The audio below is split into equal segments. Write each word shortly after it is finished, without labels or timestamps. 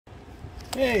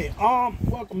Hey,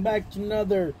 welcome back to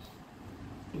another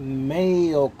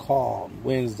mail call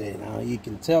Wednesday. Now, you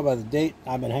can tell by the date,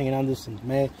 I've been hanging on this since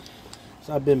May,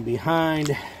 so I've been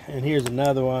behind. And here's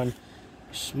another one,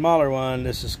 smaller one.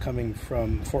 This is coming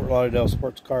from Fort Lauderdale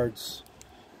Sports Cards.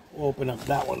 We'll open up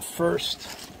that one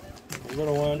first, the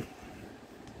little one.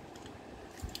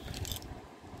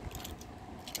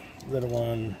 Little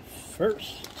one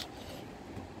first.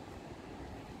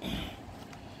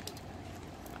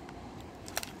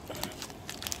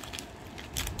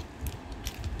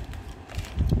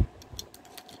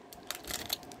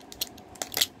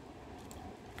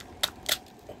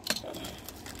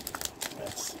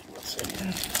 Let's see what's in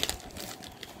here.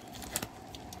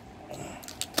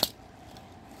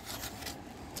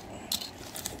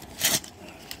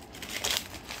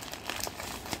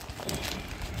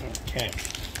 Okay.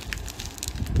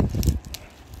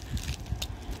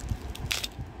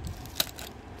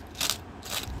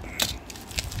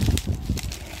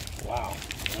 Wow.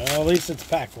 Well, at least it's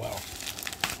packed well.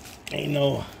 Ain't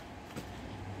no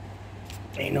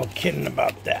kidding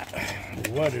about that.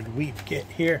 What did we get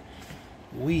here?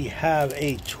 We have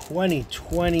a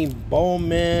 2020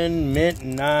 Bowman Mint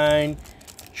 9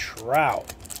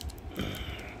 Trout.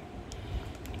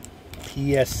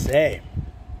 PSA.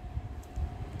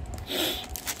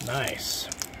 Nice.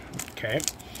 Okay.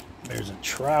 There's a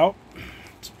Trout.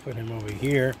 Let's put him over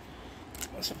here.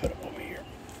 Let's put him over here.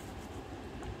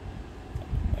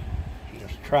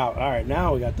 There's Trout. All right,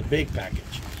 now we got the big package.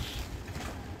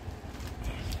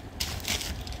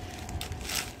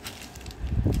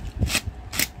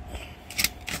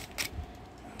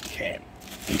 Okay.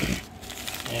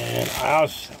 And I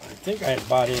think I had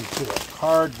bought into a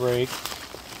card break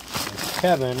with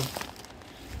Kevin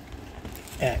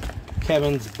at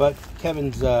Kevin's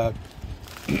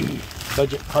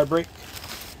budget card break.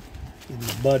 He's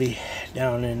my buddy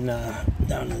down in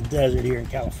the desert here in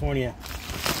California.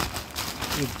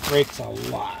 He breaks a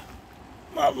lot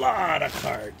of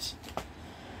cards.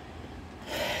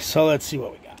 So let's see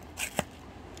what we got.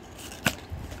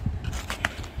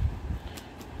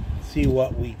 See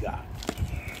what we got.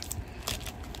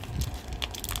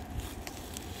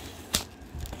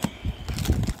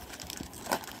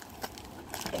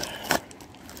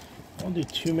 Don't do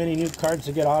too many new cards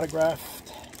to get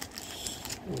autographed.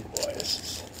 Oh boy, this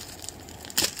is.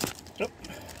 Oh,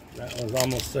 that was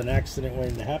almost an accident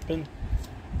waiting to happen.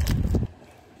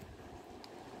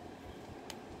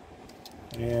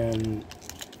 And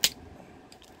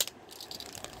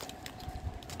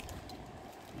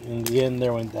in the end,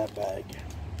 there went that bag.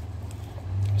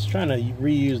 I was trying to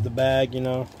reuse the bag, you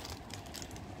know.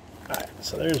 Alright,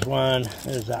 so there's one.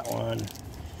 There's that one.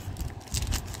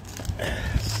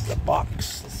 This is the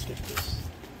box. Let's get this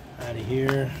out of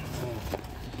here.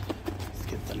 Let's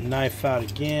get the knife out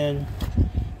again.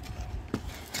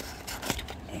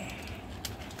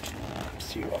 Let's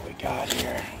see what we got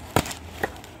here.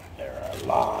 There are a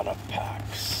lot of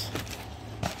packs.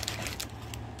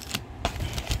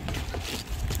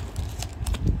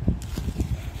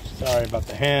 Sorry about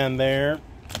the hand there.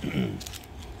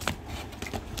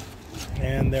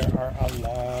 And there are a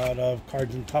lot of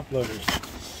cards and top loaders.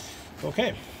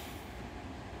 Okay.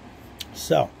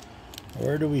 So,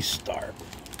 where do we start?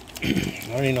 I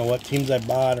don't even know what teams I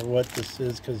bought or what this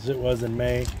is because it was in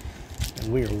May.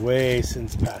 And we are way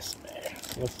since past May.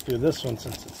 So let's do this one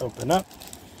since it's open up.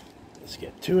 Let's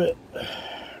get to it.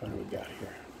 What do we got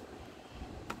here?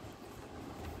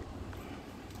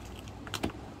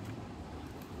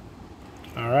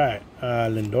 All right,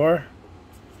 Lindor.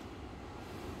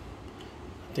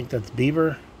 I think that's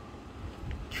Bieber.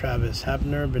 Travis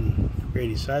Hapner,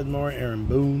 Grady Sizemore, Aaron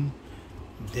Boone,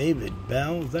 David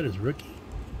Bell. Is that his rookie?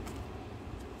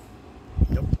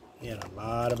 Nope. He had a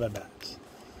lot of at-bats.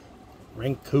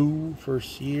 Renku,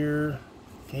 first year.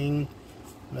 King,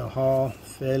 Mel Hall,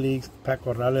 Felix,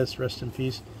 Paco Rales, rest in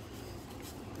peace.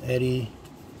 Eddie.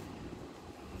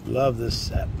 Love this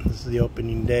set. This is the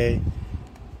opening day.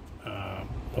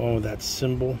 The one with that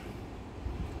symbol.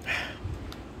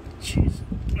 Jeez.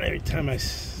 Every time I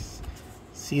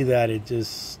see that, it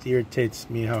just irritates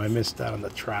me how I missed out on the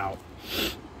Trout.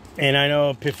 And I know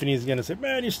Epiphany's going to say,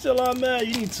 man, you're still on that.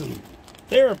 You need some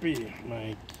therapy. I'm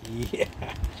like, yeah.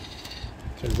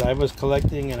 Because I was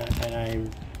collecting and I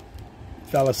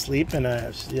fell asleep. And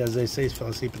as they say, fell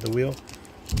asleep at the wheel.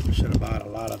 I should have bought a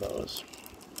lot of those.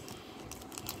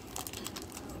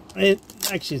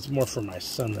 Actually, it's more for my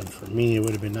son than for me. It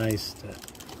would have been nice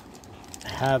to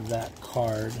have that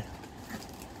card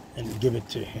and give it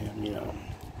to him, you know.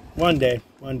 One day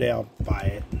I'll buy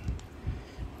it.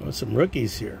 Oh, some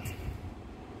rookies here.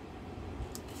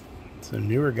 Some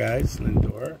newer guys,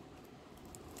 Lindor,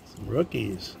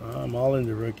 Rookies. I'm all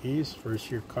into rookies.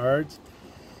 First year cards.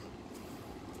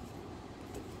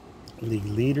 League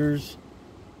leaders.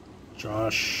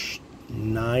 Josh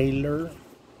Naylor.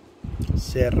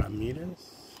 Jose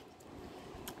Ramirez.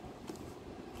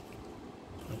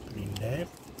 Opening day.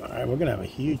 Alright, we're going to have a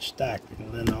huge stack,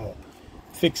 and then I'll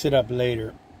fix it up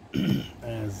later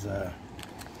as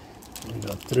we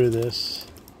go through this.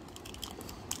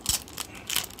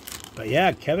 But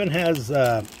yeah, Kevin has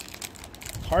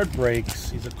card breaks.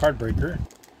 He's a card breaker.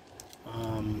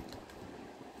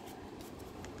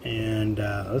 And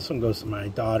this one goes to my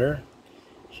daughter.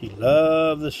 She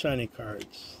loves the shiny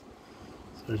cards.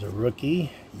 So there's a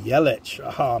rookie. Yelich.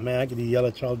 Oh man, I could do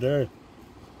Yelich all day.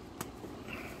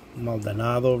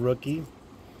 Maldonado rookie.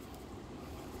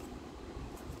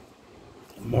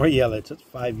 More Yelich. That's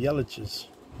 5 Yeliches.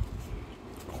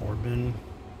 Corbin.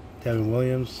 Devin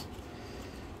Williams.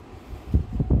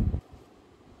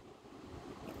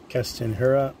 Keston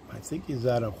Hiura. I think he's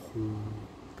out of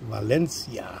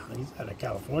Valencia. He's out of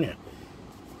California.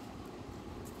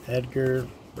 Edgar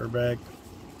Burback.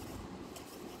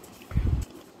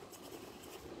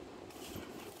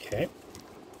 Okay.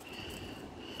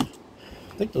 I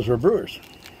think those were Brewers.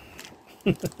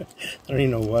 I don't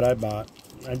even know what I bought.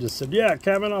 I just said, yeah,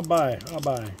 Kevin, I'll buy.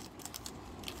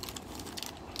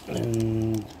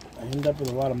 And I ended up with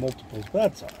a lot of multiples, but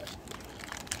that's all right.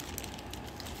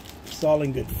 It's all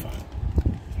in good fun.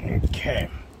 Okay.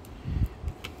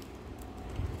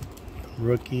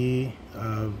 Rookie,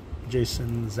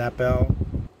 Jason Zappel.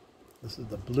 This is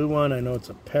the blue one. I know it's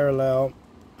a parallel.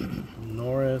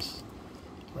 Norris.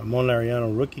 Ramon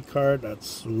Laureano rookie card. That's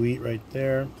sweet right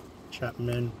there.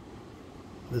 Chapman.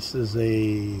 This is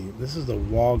the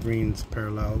Walgreens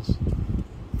parallels.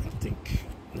 I think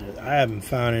I haven't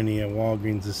found any at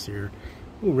Walgreens this year.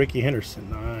 Ooh, Ricky Henderson.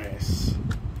 Nice.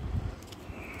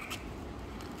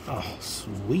 Oh,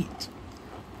 sweet.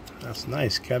 That's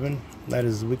nice, Kevin. That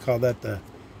is, we call that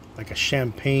like a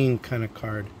champagne kind of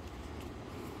card.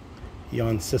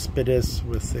 Yon Cespedes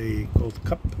with a gold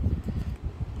cup.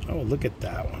 Oh, look at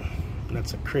that one.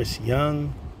 That's a Chris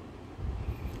Young.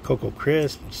 Coco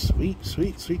Crisp. Sweet,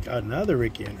 sweet, sweet. Another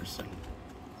Ricky Anderson.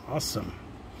 Awesome.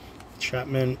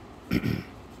 Chapman.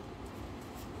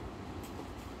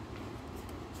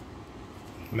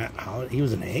 Matt Holliday. He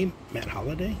was an A? Matt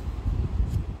Holliday?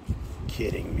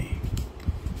 Kidding me.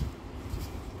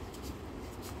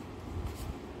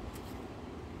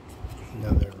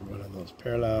 Another one of those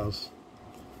parallels.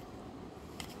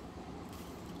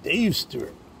 Dave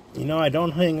Stewart. You know, I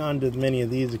don't hang on to many of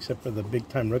these except for the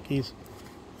big-time rookies.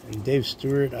 And Dave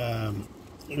Stewart,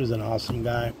 he was an awesome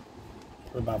guy.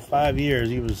 For about 5 years,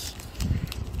 he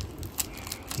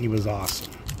was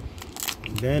awesome.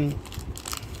 And then,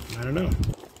 I don't know.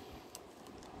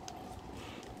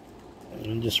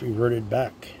 And just reverted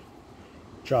back.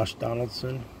 Josh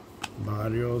Donaldson,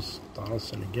 Barrios,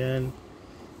 Donaldson again,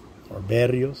 or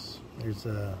Berrios. There's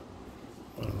one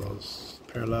of those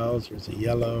parallels. Here's a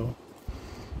yellow.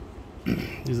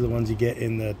 These are the ones you get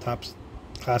in the top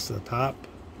class of the top.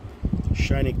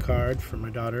 Shiny card for my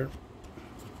daughter.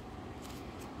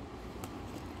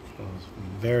 Those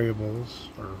variables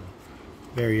or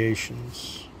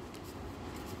variations.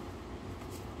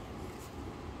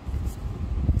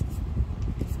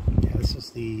 Yeah, this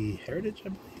is the Heritage, I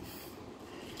believe.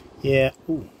 Yeah.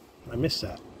 Ooh, I missed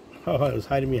that. Oh, I was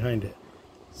hiding behind it.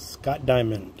 Scott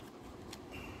Diamond.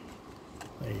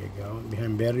 There you go,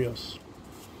 behind Berrios.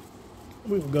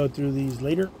 We will go through these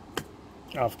later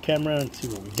off camera and see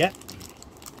what we get.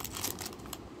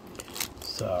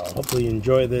 So hopefully you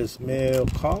enjoy this mail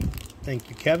call. Thank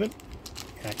you, Kevin.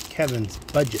 Got Kevin's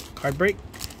budget card break.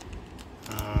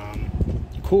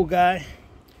 Cool guy.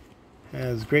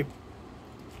 Has great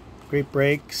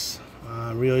breaks.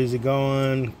 Real easy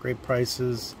going. Great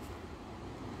prices.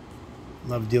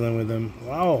 Love dealing with him.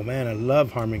 Oh man, I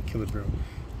love Harmon Killebrew.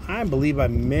 I believe I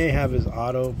may have his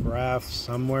autograph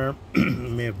somewhere. I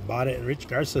may have bought it. Rich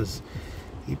Garces,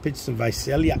 he pitched some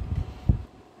Visalia.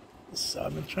 So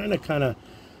I've been trying to kind of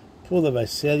pull the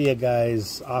Visalia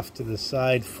guys off to the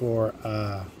side for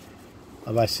a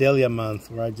Visalia month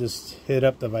where I just hit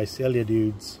up the Visalia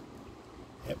dudes.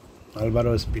 Yep.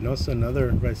 Alvaro Espinosa,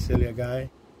 another Visalia guy.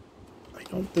 I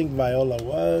don't think Viola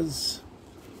was,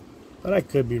 but I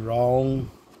could be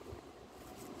wrong.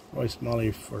 Roy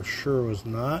Smalley for sure was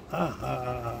not.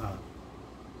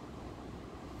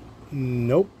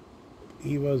 Nope.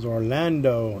 He was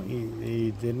Orlando.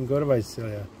 He didn't go to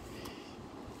Visalia.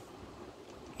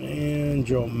 And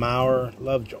Joe Mauer.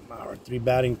 Love Joe Mauer. 3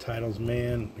 batting titles,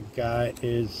 man. The guy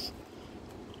is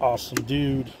awesome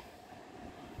dude.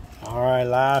 All right,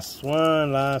 last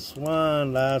one.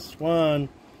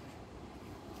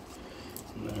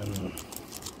 And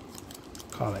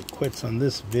call it quits on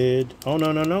this vid. Oh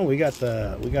no, we got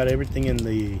everything in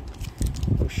the.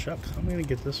 Oh shucks, I'm gonna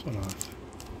get this one off.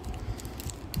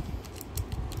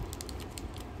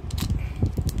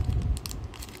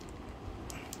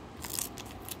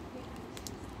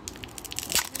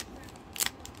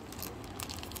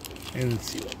 And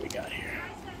let's see what we got here.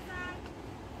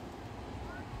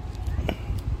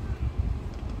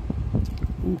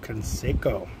 Ooh,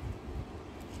 Canseco.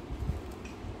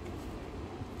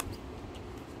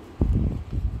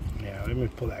 Yeah, let me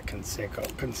pull that Canseco.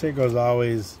 Canseco is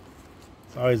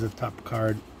always a top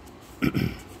card.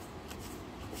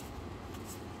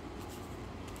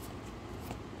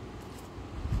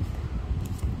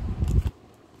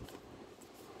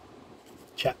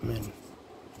 Chapman.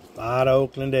 A lot of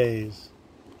Oakland A's.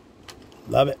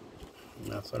 Love it.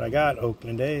 And that's what I got.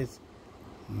 Oakland A's.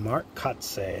 Mark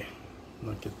Kotsay.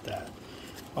 Look at that.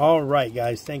 All right,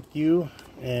 guys. Thank you.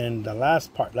 And the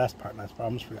last part. I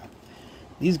almost forgot.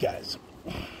 These guys.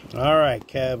 All right,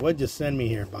 Kev. What'd you send me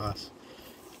here, boss?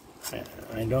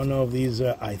 I don't know if these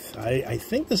are... I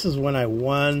think this is when I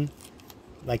won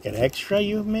like an extra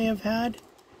you may have had.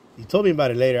 You told me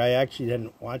about it later. I actually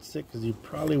hadn't watched it because you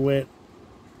probably went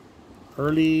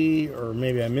early, or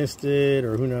maybe I missed it,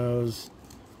 or who knows.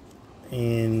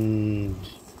 And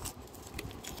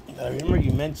I remember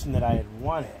you mentioned that I had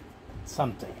won it,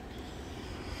 something.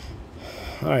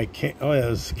 All right, oh yeah, it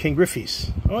was King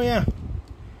Griffey's. Oh yeah, it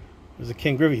was a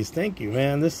King Griffey's. Thank you,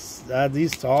 man. This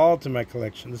these all to my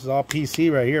collection. This is all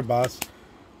PC right here, boss.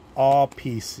 All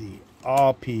PC,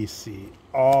 all PC,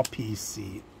 all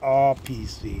PC, all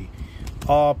PC,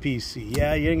 all PC.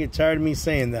 Yeah, you didn't get tired of me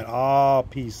saying that. All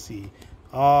PC,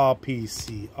 all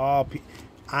PC, all PC.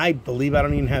 I believe I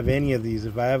don't even have any of these.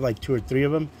 If I have like 2 or 3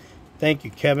 of them. Thank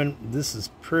you, Kevin. This is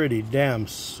pretty damn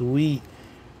sweet.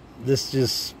 This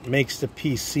just makes the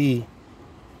PC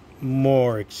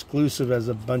more exclusive as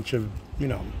a bunch of, you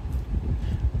know,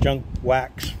 junk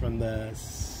wax from the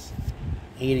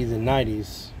 80s and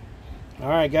 90s. All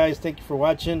right, guys. Thank you for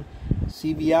watching.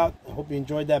 CV out. I hope you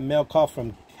enjoyed that mail call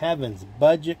from Kevin's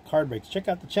Budget Card Breaks. Check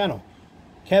out the channel.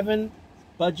 Kevin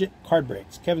Budget Card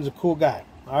Breaks. Kevin's a cool guy.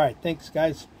 All right. Thanks,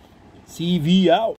 guys. CV out.